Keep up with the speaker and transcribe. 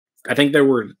I think there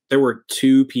were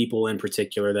two people in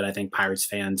particular that I think Pirates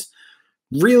fans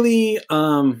really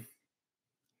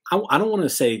I don't want to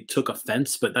say took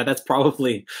offense, but that's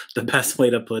probably the best way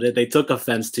to put it. They took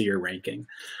offense to your ranking.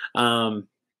 And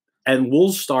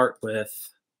we'll start with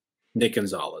Nick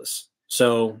Gonzales.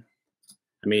 So,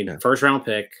 I mean, first round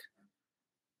pick.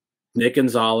 Nick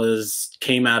Gonzales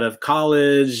came out of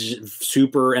college,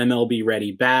 super MLB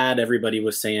ready bat. Everybody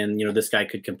was saying, this guy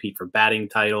could compete for batting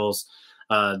titles.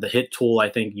 The hit tool, I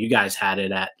think you guys had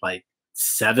it at like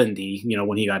 70,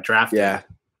 when he got drafted. Yeah.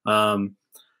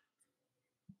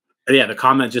 Yeah, the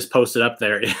comment just posted up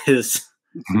there is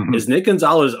Nick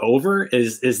Gonzales over?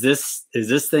 Is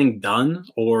this thing done?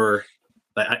 Or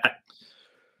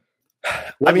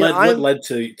what led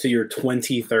to your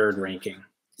 23rd ranking?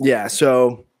 Yeah,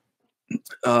 so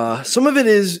some of it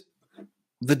is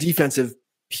the defensive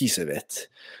piece of it,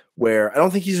 where I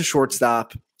don't think he's a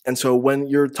shortstop. And so when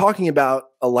you're talking about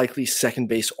a likely second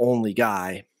base only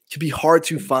guy, it can be hard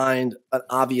to find an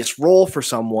obvious role for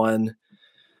someone,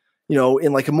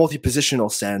 in like a multi-positional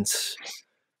sense,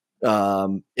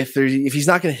 if he's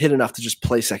not going to hit enough to just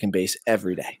play second base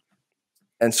every day.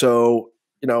 And so,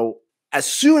 as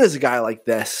soon as a guy like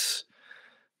this,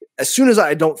 as soon as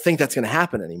I don't think that's going to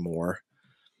happen anymore,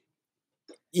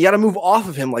 you got to move off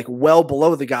of him like well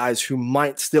below the guys who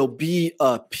might still be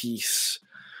a piece,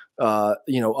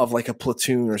 of like a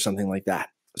platoon or something like that.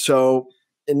 So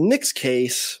in Nick's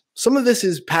case, some of this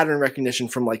is pattern recognition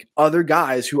from like other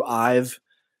guys who I've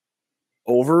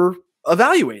over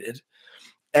evaluated.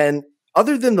 And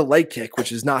other than the leg kick,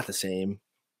 which is not the same,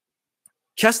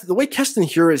 the way Keston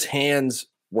Hiura's hands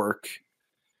work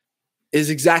is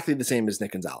exactly the same as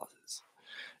Nick Gonzalez's.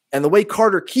 And the way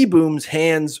Carter Keyboom's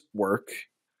hands work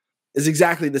is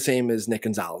exactly the same as Nick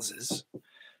Gonzalez's.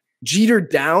 Jeter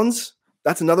Downs,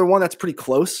 that's another one that's pretty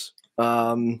close.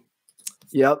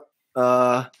 Yep.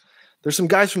 There's some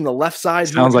guys from the left side.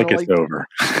 Sounds like it's over.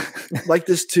 Like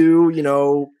this too,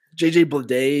 JJ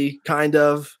Bleday kind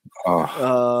of.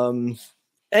 Oh.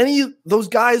 Any those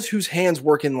guys whose hands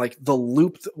work in like the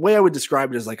loop, the way I would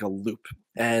describe it is like a loop.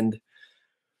 And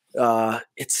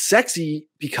it's sexy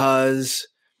because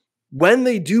when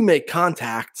they do make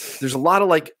contact, there's a lot of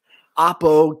like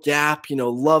oppo gap,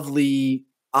 lovely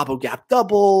oppo gap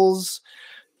doubles.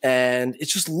 And it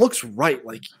just looks right.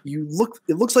 Like it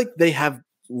looks like they have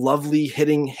lovely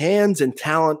hitting hands and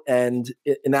talent and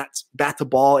in that bat to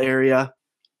ball area.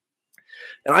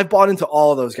 And I've bought into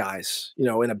all of those guys,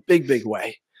 in a big, big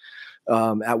way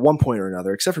at one point or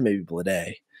another, except for maybe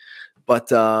Bleday.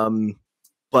 But at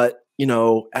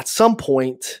some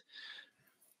point,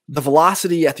 the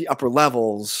velocity at the upper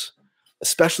levels,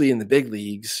 especially in the big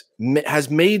leagues,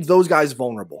 has made those guys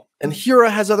vulnerable. And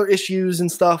Hiura has other issues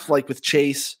and stuff like with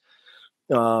Chase.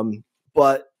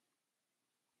 But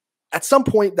at some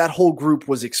point, that whole group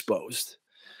was exposed.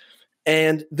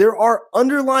 And there are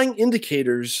underlying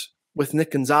indicators with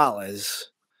Nick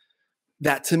Gonzales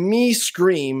that to me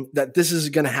scream that this is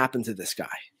going to happen to this guy.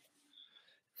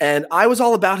 And I was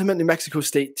all about him at New Mexico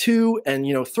State too. And,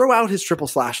 throw out his triple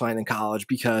slash line in college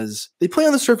because they play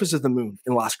on the surface of the moon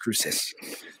in Las Cruces.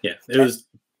 Yeah. It was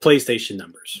PlayStation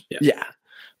numbers. Yeah.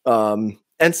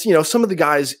 And, some of the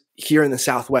guys here in the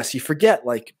Southwest, you forget,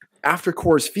 like after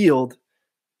Coors Field,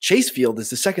 Chase Field is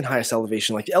the second highest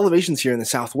elevation. Like the elevations here in the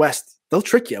Southwest, they'll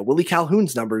trick you. Willie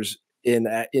Calhoun's numbers in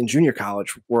junior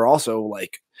college were also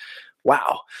like,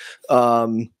 wow.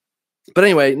 But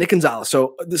anyway, Nick Gonzales.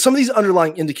 So some of these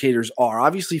underlying indicators are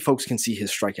obviously folks can see his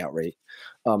strikeout rate.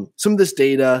 Some of this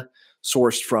data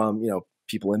sourced from,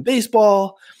 people in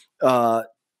baseball.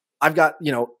 I've got,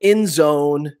 in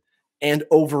zone and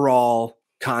overall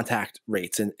contact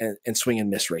rates and swing and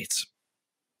miss rates.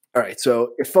 All right.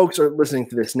 So if folks are listening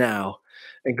to this now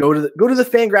and go to the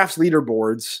Fangraphs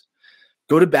leaderboards,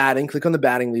 go to batting, click on the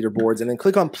batting leaderboards, and then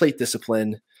click on plate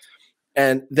discipline,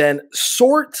 and then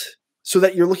sort so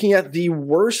that you're looking at the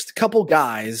worst couple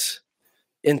guys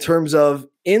in terms of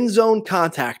in-zone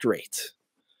contact rate.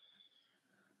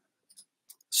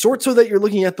 Sort so that you're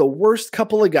looking at the worst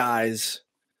couple of guys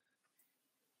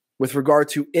with regard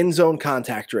to in-zone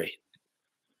contact rate.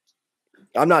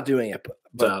 I'm not doing it,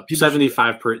 but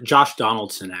 75%. Josh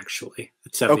Donaldson, actually,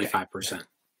 at 75%. Okay.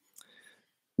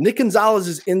 Nick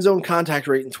Gonzalez's in-zone contact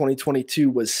rate in 2022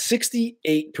 was 68%.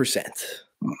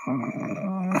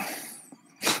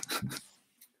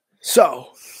 So,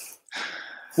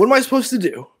 what am I supposed to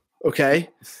do? Okay.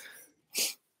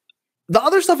 The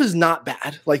other stuff is not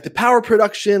bad. Like the power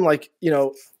production,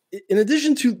 in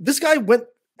addition to this guy went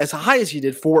as high as he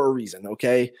did for a reason.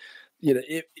 Okay.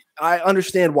 I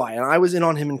understand why. And I was in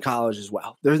on him in college as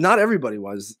well. Not everybody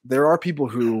was. There are people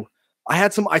who I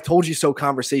had some I told you so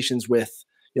conversations with,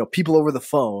 people over the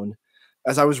phone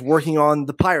as I was working on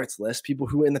the Pirates list, people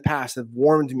who in the past have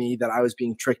warned me that I was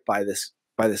being tricked by this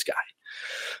guy.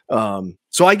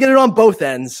 So I get it on both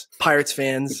ends, Pirates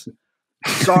fans.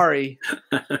 Sorry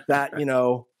that,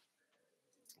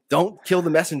 don't kill the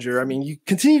messenger. I mean, you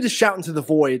continue to shout into the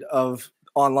void of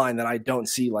online that I don't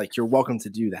see. Like, you're welcome to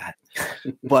do that.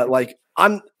 But like,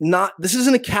 this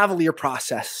isn't a cavalier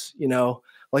process,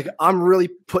 like I'm really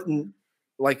putting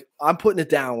it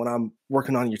down when I'm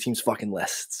working on your team's fucking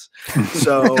lists.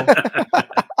 So,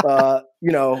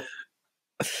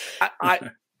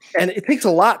 and it takes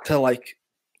a lot to like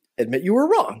admit you were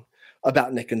wrong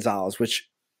about Nick Gonzales, which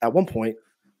at one point,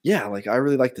 yeah, like I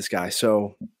really like this guy.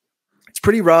 So it's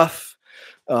pretty rough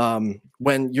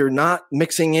when you're not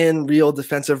mixing in real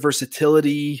defensive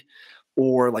versatility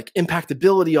or like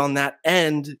impactability on that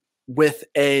end with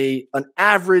an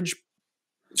average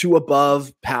to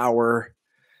above power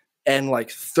and like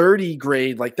 30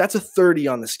 grade, like that's a 30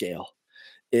 on the scale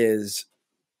is,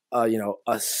 a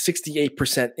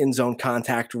 68% in zone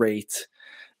contact rate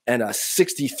and a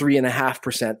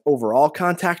 63.5% overall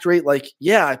contact rate. Like,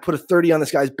 yeah, I put a 30 on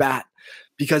this guy's bat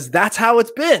because that's how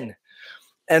it's been.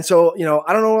 And so,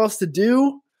 I don't know what else to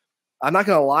do. I'm not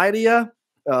going to lie to you.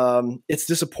 It's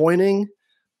disappointing.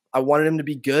 I wanted him to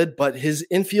be good, but his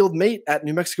infield mate at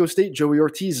New Mexico State, Joey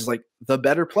Ortiz, is like the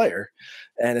better player.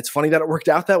 And it's funny that it worked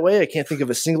out that way. I can't think of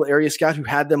a single area scout who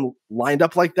had them lined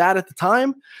up like that at the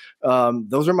time.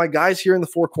 Those are my guys here in the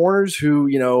four corners who,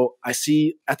 I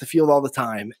see at the field all the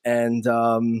time. And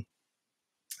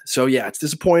so, yeah, it's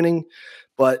disappointing.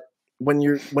 But when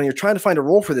you're trying to find a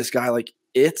role for this guy, like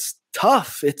it's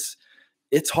tough.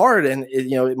 It's hard. And,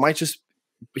 he might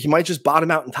just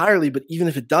bottom out entirely. But even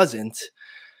if it doesn't,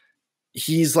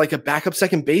 he's like a backup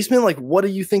second baseman. Like, what do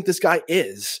you think this guy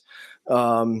is?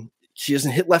 He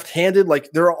doesn't hit left-handed.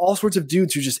 Like, there are all sorts of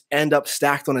dudes who just end up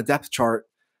stacked on a depth chart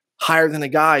higher than a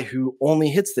guy who only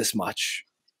hits this much.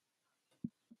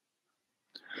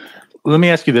 Let me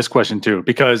ask you this question too,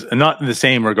 because not in the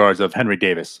same regards of Henry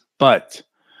Davis, but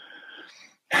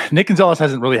Nick Gonzales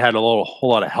hasn't really had a whole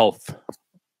lot of health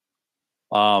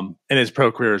in his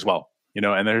pro career as well.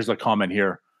 And there's a comment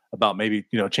here about maybe,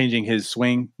 changing his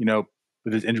swing,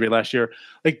 with his injury last year.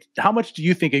 Like, how much do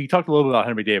you think, you talked a little bit about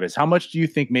Henry Davis, how much do you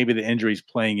think maybe the injury's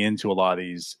playing into a lot of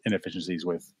these inefficiencies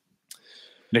with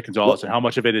Nick Gonzales, and how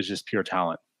much of it is just pure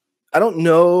talent? I don't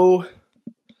know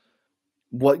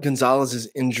what Gonzalez's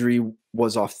injury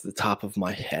was off the top of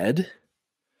my head.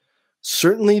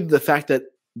 Certainly the fact that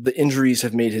the injuries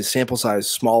have made his sample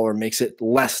size smaller makes it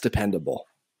less dependable.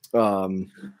 But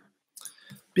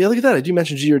yeah, look at that. I do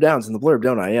mention Jeter Downs in the blurb,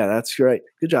 don't I? Yeah, that's great.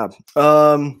 Good job.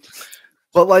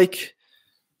 But like,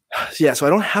 yeah, so I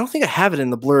don't think I have it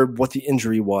in the blurb what the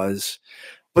injury was,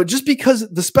 but just because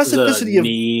the specificity of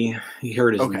knee, he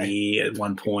hurt his knee at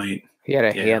one point. He had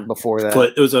a hand before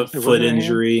that. It was a foot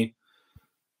injury.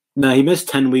 No, he missed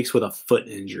 10 weeks with a foot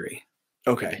injury.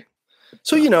 Okay.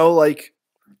 So, like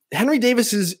Henry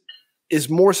Davis is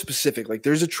more specific. Like,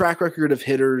 there's a track record of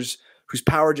hitters whose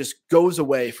power just goes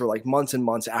away for like months and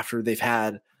months after they've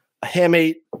had a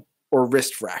hamate or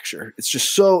wrist fracture. It's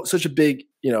just such a big,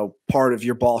 part of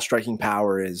your ball striking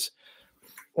power is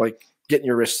like getting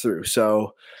your wrist through.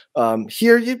 So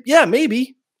here, yeah,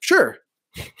 maybe, sure.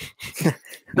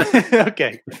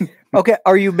 Okay.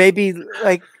 Are you maybe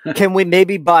like, can we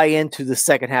maybe buy into the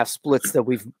second half splits that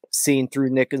we've seen through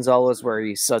Nick Gonzales where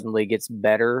he suddenly gets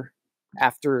better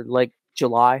after like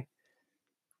July?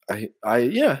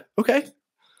 Yeah. Okay.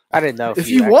 I didn't know if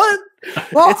you want.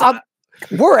 Well,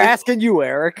 we're asking you,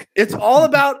 Eric. It's all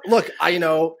about, look, I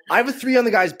have a 3 on the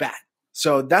guy's bat.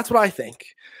 So that's what I think.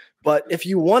 But if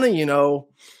you want to,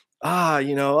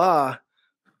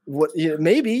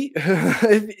 maybe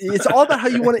it's all about how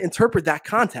you want to interpret that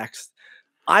context.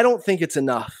 I don't think it's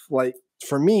enough. Like,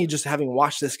 for me, just having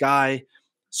watched this guy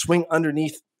swing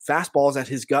underneath fastballs at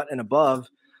his gut and above,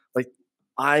 like,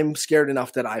 I'm scared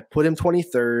enough that I put him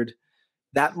 23rd.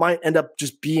 That might end up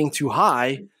just being too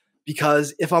high,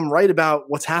 because if I'm right about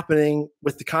what's happening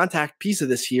with the contact piece of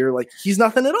this here, like, he's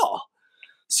nothing at all.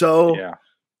 So yeah.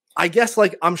 I guess,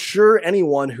 like, I'm sure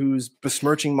anyone who's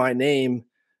besmirching my name,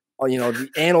 the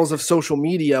annals of social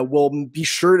media will be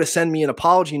sure to send me an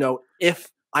apology note if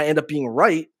I end up being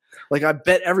right. Like, I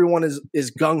bet everyone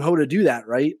is gung-ho to do that,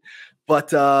 right?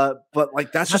 But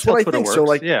like, that's just what I think. So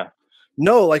like, yeah.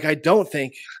 No, like, I don't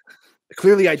think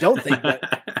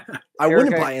that I Eric,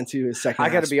 wouldn't buy into his second. I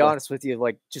got to be honest with you.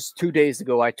 Like, just 2 days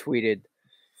ago, I tweeted,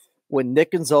 when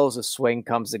Nick Gonzales' swing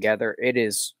comes together, it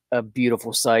is a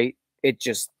beautiful sight. It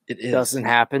doesn't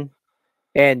happen.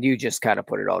 And you just kind of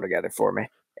put it all together for me.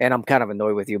 and I'm kind of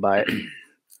annoyed with you by it.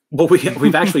 Well,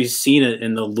 we've actually seen it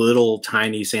in the little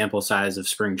tiny sample size of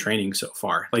spring training so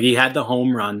far. Like he had the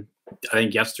home run, I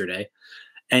think yesterday,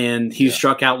 and he's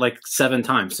struck out like 7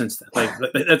 times since then.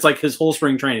 Like that's like his whole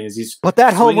spring training is he's. But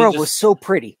that home run was so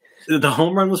pretty. The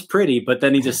home run was pretty, but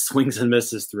then he just swings and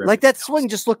misses through. Like that swing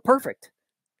just looked perfect.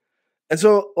 And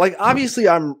so, like, obviously,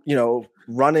 I'm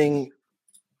running.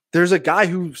 There's a guy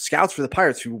who scouts for the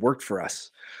Pirates who worked for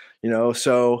us,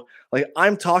 So like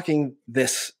I'm talking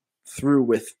this through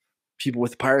with people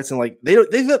with the Pirates, and like they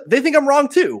think I'm wrong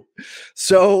too.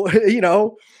 So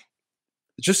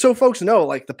just so folks know,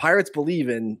 like the Pirates believe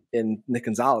in Nick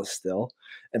Gonzales still,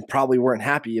 and probably weren't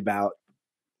happy about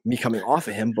me coming off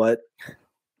of him. But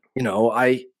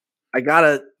I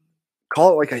gotta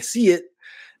call it like I see it,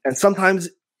 and sometimes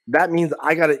that means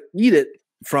I gotta eat it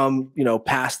from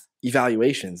past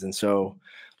evaluations. And so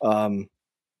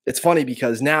it's funny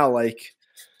because now, like,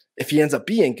 if he ends up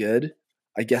being good,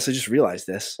 I guess I just realized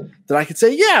this, that I could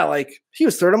say, yeah, like he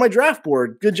was 3rd on my draft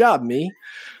board. Good job, me.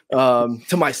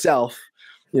 To myself,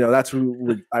 that's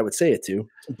who I would say it to.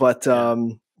 But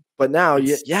now,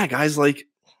 yeah, guys, like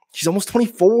he's almost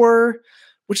 24,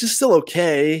 which is still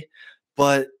okay.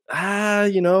 But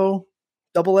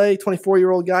Double A,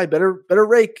 24-year-old guy, better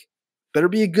rake, better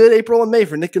be a good April and May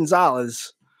for Nick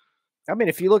Gonzales. I mean,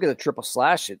 if you look at the triple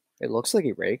slash, it looks like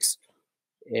he rakes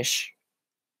ish.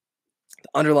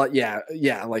 Underline, yeah,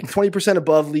 like 20%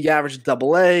 above league average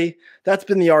Double A. That's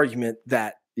been the argument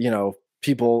that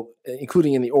people,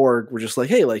 including in the org, were just like,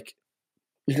 hey, like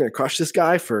you're gonna crush this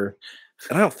guy for,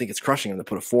 and I don't think it's crushing him to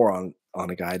put a 4 on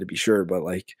a guy, to be sure, but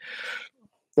like,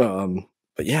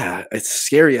 but yeah, it's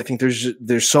scary. I think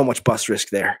there's so much bust risk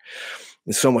there.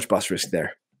 There's so much bust risk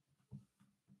there.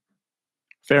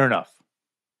 Fair enough.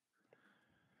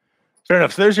 So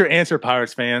there's your answer,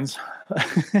 Pirates fans.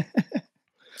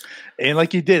 And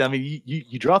like you did, I mean,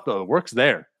 you dropped the work's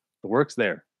there. The work's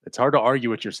there. It's hard to argue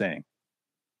what you're saying.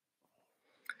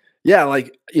 Yeah,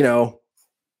 like,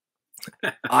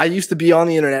 I used to be on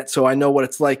the internet, so I know what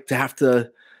it's like to have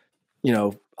to,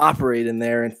 operate in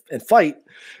there and fight.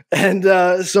 And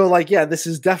so, like, yeah, this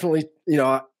is definitely,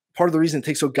 part of the reason it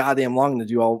takes so goddamn long to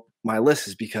do all my lists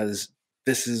is because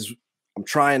I'm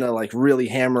trying to, like, really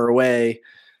hammer away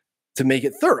to make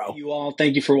it thorough. You all,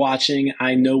 thank you for watching.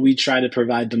 I know we try to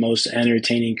provide the most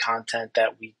entertaining content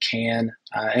that we can,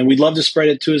 and we'd love to spread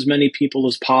it to as many people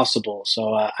as possible.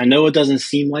 So I know it doesn't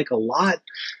seem like a lot,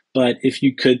 but if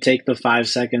you could take the 5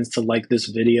 seconds to like this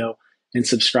video and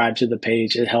subscribe to the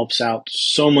page, it helps out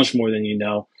so much more than you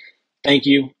know. Thank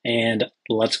you, and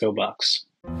let's go Bucks.